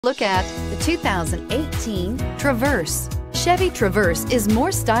Look at the 2018 Traverse. Chevy Traverse is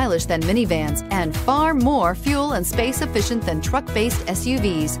more stylish than minivans and far more fuel and space efficient than truck-based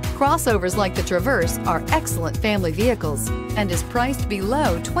SUVs. Crossovers like the Traverse are excellent family vehicles and is priced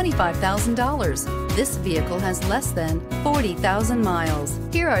below $25,000. This vehicle has less than 40,000 miles.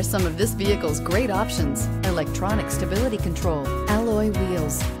 Here are some of this vehicle's great options: electronic stability control, alloy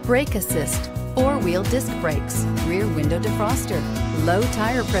wheels, brake assist, four-wheel disc brakes, rear window defroster, low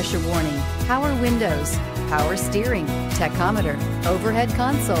tire pressure warning, power windows, power steering, tachometer, overhead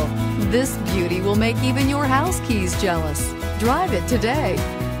console. This beauty will make even your house keys jealous. Drive it today.